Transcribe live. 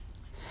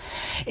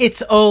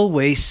It's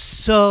always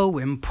so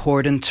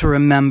important to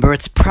remember.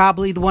 It's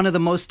probably one of the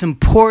most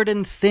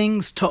important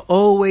things to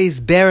always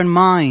bear in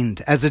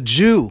mind as a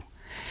Jew,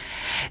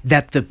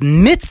 that the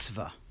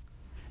mitzvah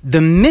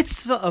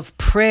of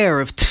prayer,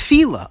 of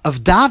tefillah, of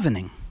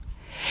davening,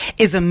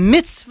 is a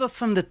mitzvah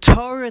from the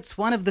Torah. It's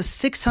one of the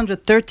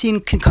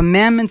 613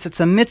 commandments. It's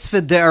a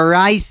mitzvah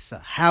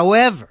d'oraisa.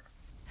 However,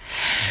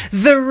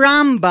 the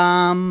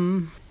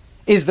Rambam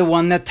is the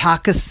one that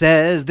Taka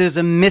says there's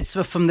a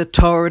mitzvah from the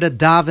Torah to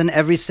daven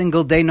every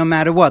single day, no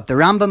matter what. The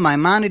Rambam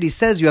Maimonides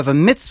says you have a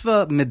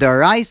mitzvah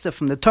midaraisa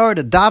from the Torah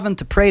to daven,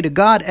 to pray to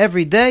God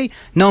every day,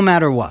 no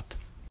matter what.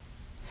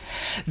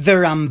 The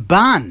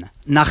Ramban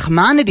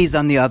Nachmanides,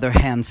 on the other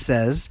hand,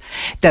 says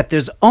that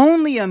there's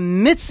only a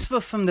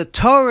mitzvah from the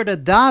Torah to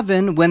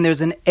daven when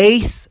there's an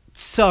eis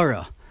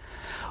tzara,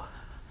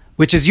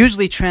 which is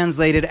usually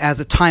translated as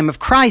a time of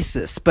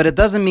crisis, but it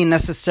doesn't mean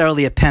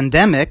necessarily a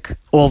pandemic,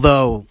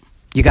 although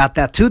you got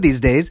that too these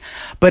days.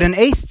 But an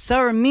eis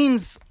tzara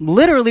means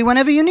literally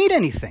whenever you need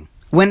anything.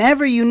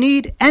 Whenever you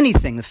need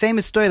anything. The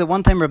famous story that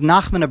one time Reb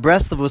Nachman of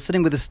Breslov was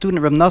sitting with a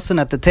student, Reb Nosson,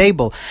 at the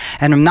table,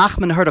 and Reb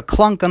Nachman heard a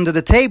clunk under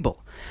the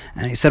table.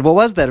 And he said, what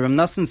was that? Reb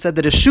Nosson said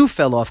that his shoe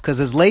fell off because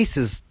his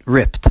laces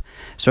ripped.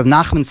 So Reb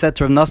Nachman said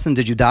to Reb Nosson,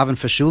 did you daven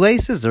for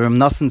shoelaces? Or Reb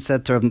Nosson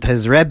said to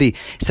his Rebbe, he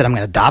said, I'm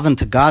going to daven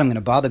to God, I'm going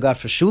to bother God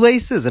for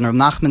shoelaces? And Reb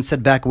Nachman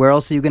said back, where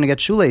else are you going to get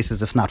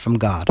shoelaces if not from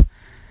God?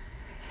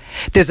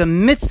 There's a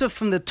mitzvah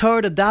from the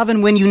Torah to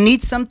daven when you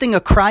need something, a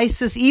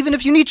crisis, even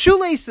if you need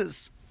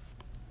shoelaces.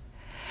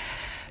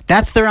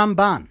 That's the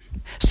Ramban.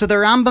 So the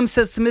Rambam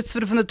says it's a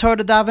mitzvah from the Torah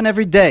to daven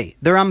every day.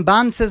 The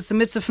Ramban says it's a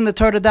mitzvah from the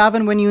Torah to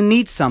daven when you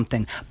need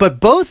something. But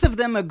both of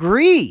them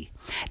agree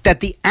that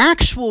the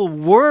actual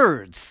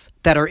words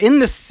that are in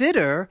the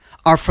Siddur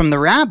are from the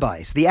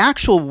rabbis. The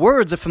actual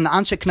words are from the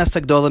Anshe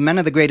Knesset Gdola, men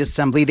of the Great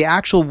Assembly, the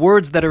actual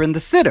words that are in the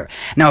Siddur.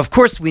 Now, of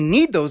course, we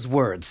need those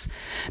words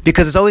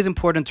because it's always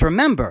important to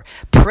remember.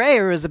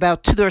 Prayer is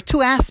about there are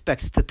two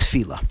aspects to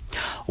tefillah.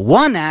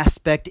 One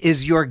aspect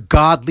is your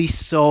godly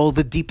soul,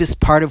 the deepest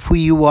part of who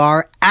you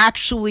are,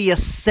 actually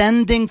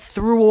ascending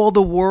through all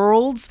the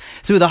worlds,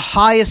 through the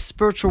highest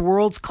spiritual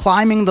worlds,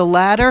 climbing the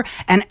ladder,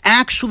 and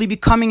actually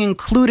becoming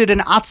included in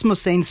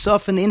Atzmos Ein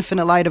Sof, in the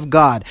infinite light of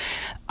God.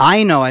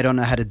 I know I don't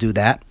know how to do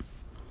that.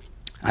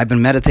 I've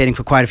been meditating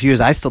for quite a few years.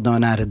 I still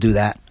don't know how to do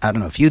that. I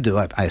don't know if you do.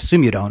 I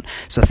assume you don't.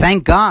 So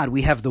thank God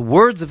we have the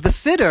words of the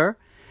Siddur.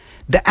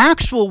 The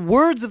actual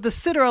words of the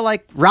Siddur are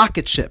like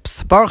rocket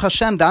ships. Baruch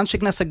Hashem, the Anshe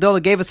Knesset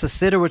Gdola gave us a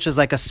Siddur which is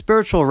like a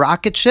spiritual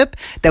rocket ship,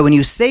 that when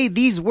you say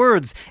these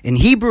words in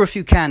Hebrew, if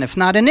you can, if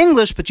not in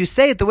English, but you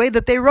say it the way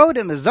that they wrote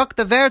them, Zok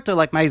the Verter,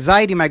 like my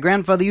Zaidi, my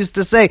grandfather used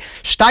to say,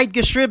 Shteit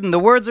geschriben, the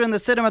words are in the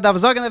Siddur, Madav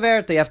Zok the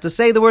Verter. You have to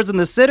say the words in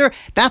the Siddur.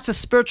 That's a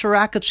spiritual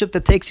rocket ship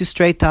that takes you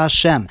straight to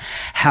Hashem.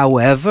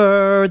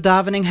 However,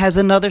 davening has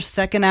another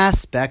second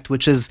aspect,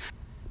 which is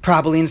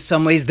probably in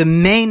some ways the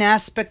main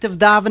aspect of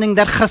davening,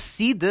 that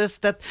Chasidus,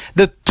 that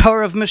the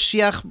Torah of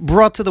Mashiach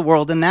brought to the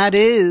world, and that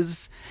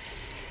is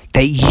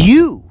that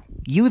you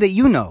that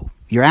you know,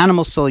 your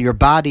animal soul, your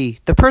body,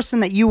 the person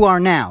that you are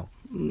now,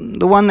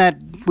 the one that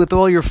with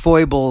all your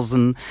foibles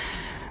and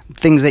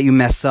things that you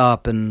mess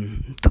up,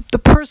 and the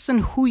person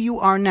who you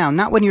are now,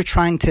 not when you're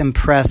trying to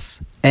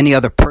impress any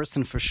other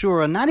person for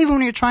sure, and not even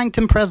when you're trying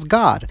to impress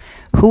God.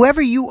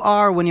 Whoever you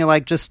are when you're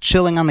like just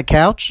chilling on the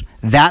couch,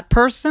 that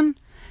person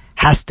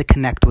has to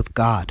connect with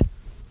God.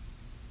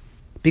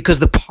 Because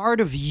the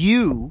part of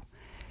you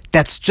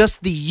that's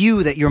just the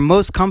you that you're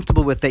most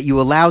comfortable with, that you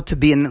allow to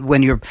be in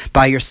when you're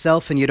by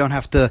yourself and you don't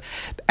have to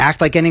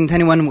act like anything to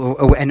anyone,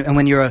 and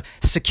when you're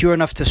secure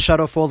enough to shut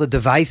off all the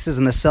devices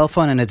and the cell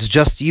phone and it's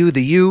just you,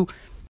 the you,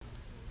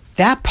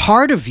 that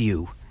part of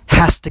you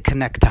has to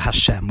connect to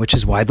Hashem, which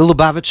is why the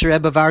Lubavitcher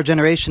Rebbe of our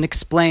generation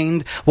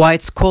explained why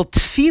it's called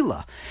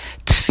tefillah.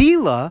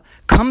 Tefillah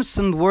comes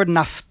from the word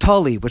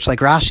naftali, which, like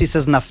Rashi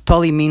says,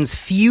 naftali means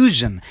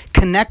fusion,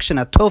 connection.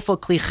 A tofel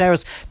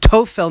klicheres,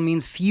 tofel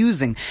means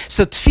fusing.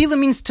 So tefillah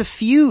means to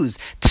fuse.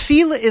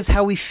 Tefillah is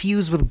how we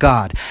fuse with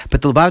God.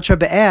 But the Lubavitcher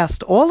Rebbe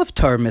asked, all of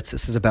Torah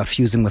mitzvahs is about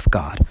fusing with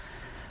God.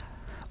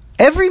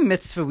 Every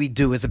mitzvah we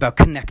do is about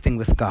connecting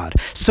with God.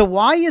 So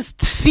why is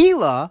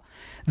tefillah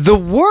the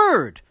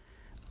word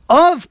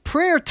of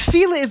prayer?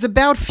 Tefillah is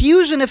about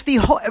fusion if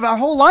our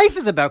whole life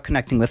is about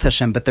connecting with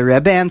Hashem. But the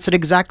Rebbe answered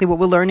exactly what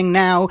we're learning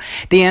now.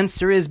 The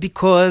answer is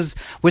because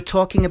we're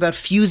talking about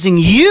fusing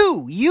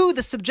you,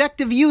 the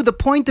subjective you, the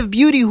point of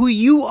beauty, who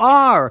you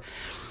are.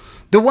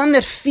 The one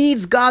that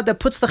feeds God, that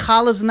puts the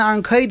chalas in the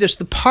Aron Kodesh,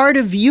 the part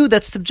of you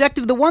that's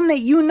subjective, the one that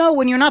you know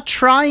when you're not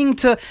trying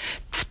to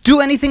do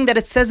anything that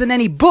it says in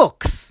any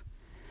books.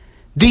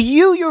 The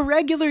you, your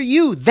regular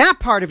you, that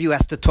part of you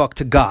has to talk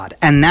to God.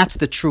 And that's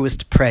the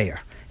truest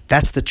prayer.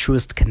 That's the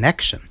truest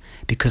connection,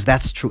 because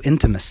that's true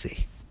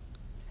intimacy.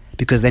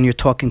 Because then you're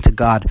talking to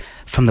God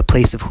from the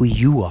place of who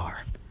you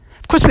are.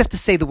 Of course, we have to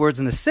say the words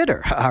in the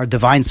Siddur. Our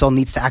divine soul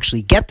needs to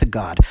actually get to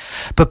God.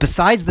 But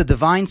besides the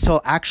divine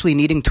soul actually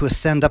needing to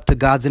ascend up to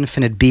God's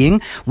infinite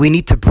being, we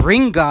need to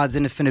bring God's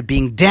infinite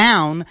being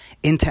down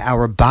into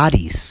our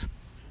bodies.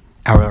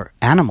 our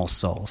animal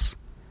souls,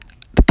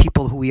 the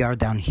people who we are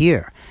down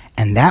here.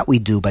 And that we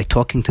do by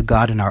talking to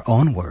God in our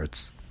own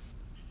words.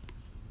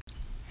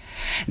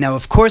 Now,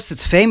 of course,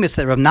 it's famous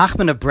that Reb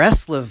Nachman of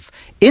Breslov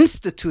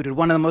instituted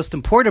one of the most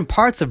important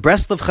parts of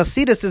Breslov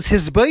Chasidus is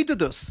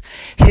Hisbodedus.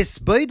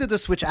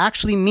 Hisbodedus, which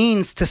actually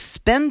means to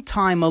spend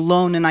time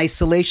alone in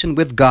isolation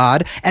with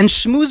God and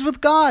shmooze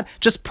with God.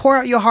 Just pour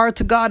out your heart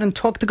to God and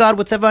talk to God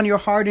whatever on your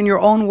heart in your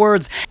own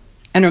words.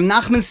 And Reb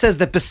Nachman says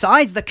that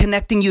besides the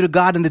connecting you to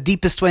God in the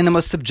deepest way, in the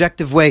most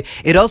subjective way,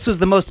 it also is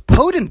the most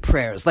potent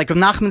prayers. Like Reb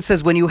Nachman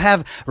says, when you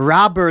have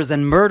robbers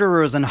and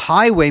murderers and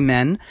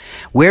highwaymen,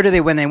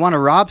 when they want to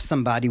rob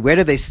somebody, where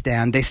do they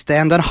stand? They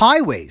stand on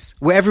highways,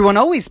 where everyone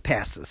always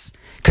passes.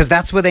 Because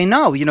that's where they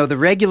know, the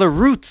regular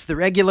routes, the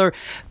regular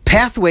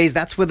pathways,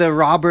 that's where the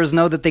robbers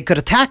know that they could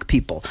attack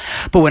people.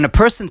 But when a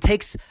person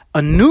takes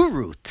a new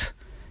route,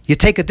 you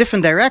take a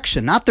different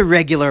direction, not the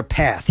regular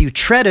path. You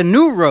tread a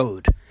new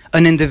road.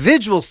 An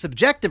individual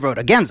subjective road,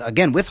 again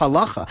with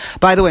halacha.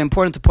 By the way,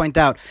 important to point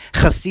out,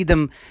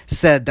 Hasidim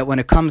said that when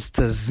it comes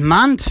to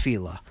Zman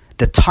Tefillah,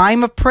 the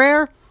time of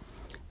prayer,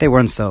 they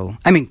weren't so.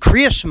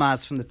 Kriya Shema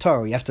is from the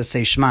Torah. You have to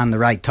say Shema in the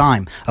right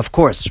time. Of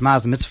course, Shema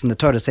is a mitzvah from the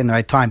Torah to say in the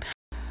right time.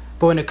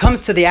 But when it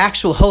comes to the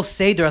actual whole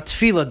Seder,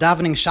 Tefillah,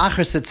 davening,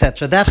 Shachris,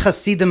 etc., that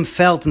Hasidim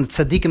felt and the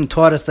Tzaddikim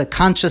taught us that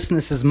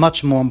consciousness is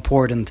much more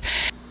important.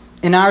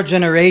 In our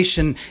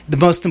generation, the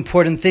most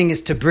important thing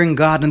is to bring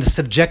God in the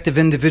subjective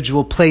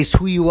individual place,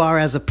 who you are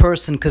as a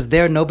person, because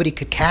there nobody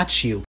could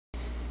catch you.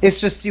 It's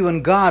just you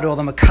and God, all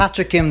the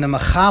makatrikim, the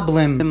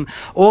machablim,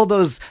 all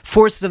those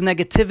forces of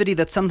negativity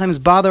that sometimes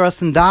bother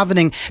us in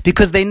davening,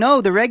 because they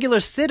know the regular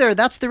sitter,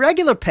 that's the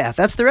regular path,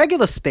 that's the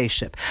regular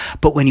spaceship.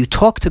 But when you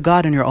talk to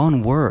God in your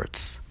own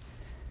words,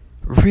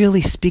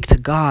 really speak to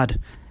God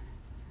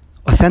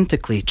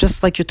authentically,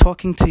 just like you're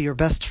talking to your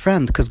best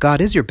friend, because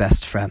God is your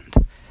best friend.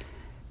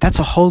 That's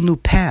a whole new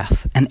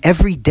path. And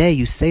every day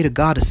you say to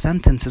God a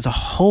sentence is a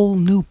whole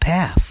new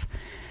path.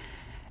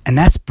 And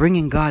that's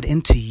bringing God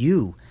into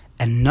you.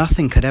 And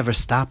nothing could ever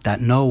stop that.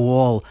 No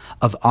wall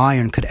of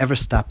iron could ever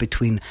stop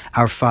between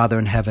our Father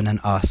in heaven and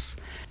us.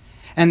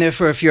 And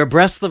therefore, if you're a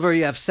Breslover,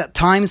 you have set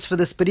times for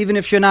this. But even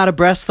if you're not a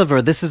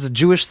Breslover, this is a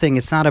Jewish thing.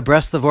 It's not a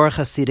Breslov or a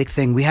Hasidic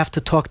thing. We have to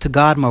talk to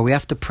God more. We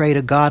have to pray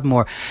to God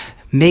more.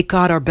 Make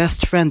God our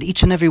best friend,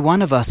 each and every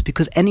one of us,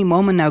 because any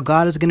moment now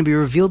God is going to be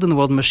revealed in the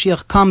world.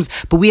 Mashiach comes,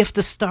 but we have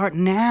to start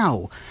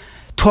now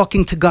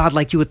talking to God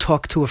like you would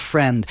talk to a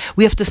friend.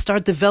 We have to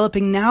start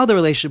developing now the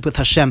relationship with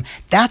Hashem.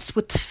 That's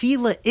what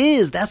tefillah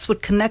is. That's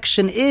what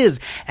connection is.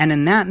 And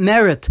in that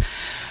merit,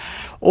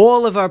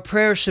 all of our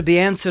prayers should be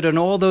answered, and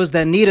all those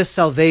that need a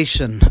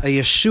salvation, a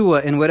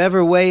Yeshua, in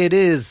whatever way it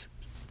is,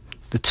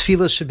 the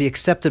tefillah should be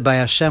accepted by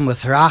Hashem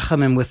with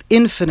rachamim, with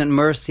infinite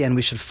mercy, and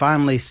we should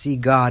finally see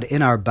God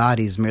in our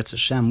bodies, Mirz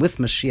Hashem, with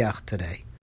Mashiach today.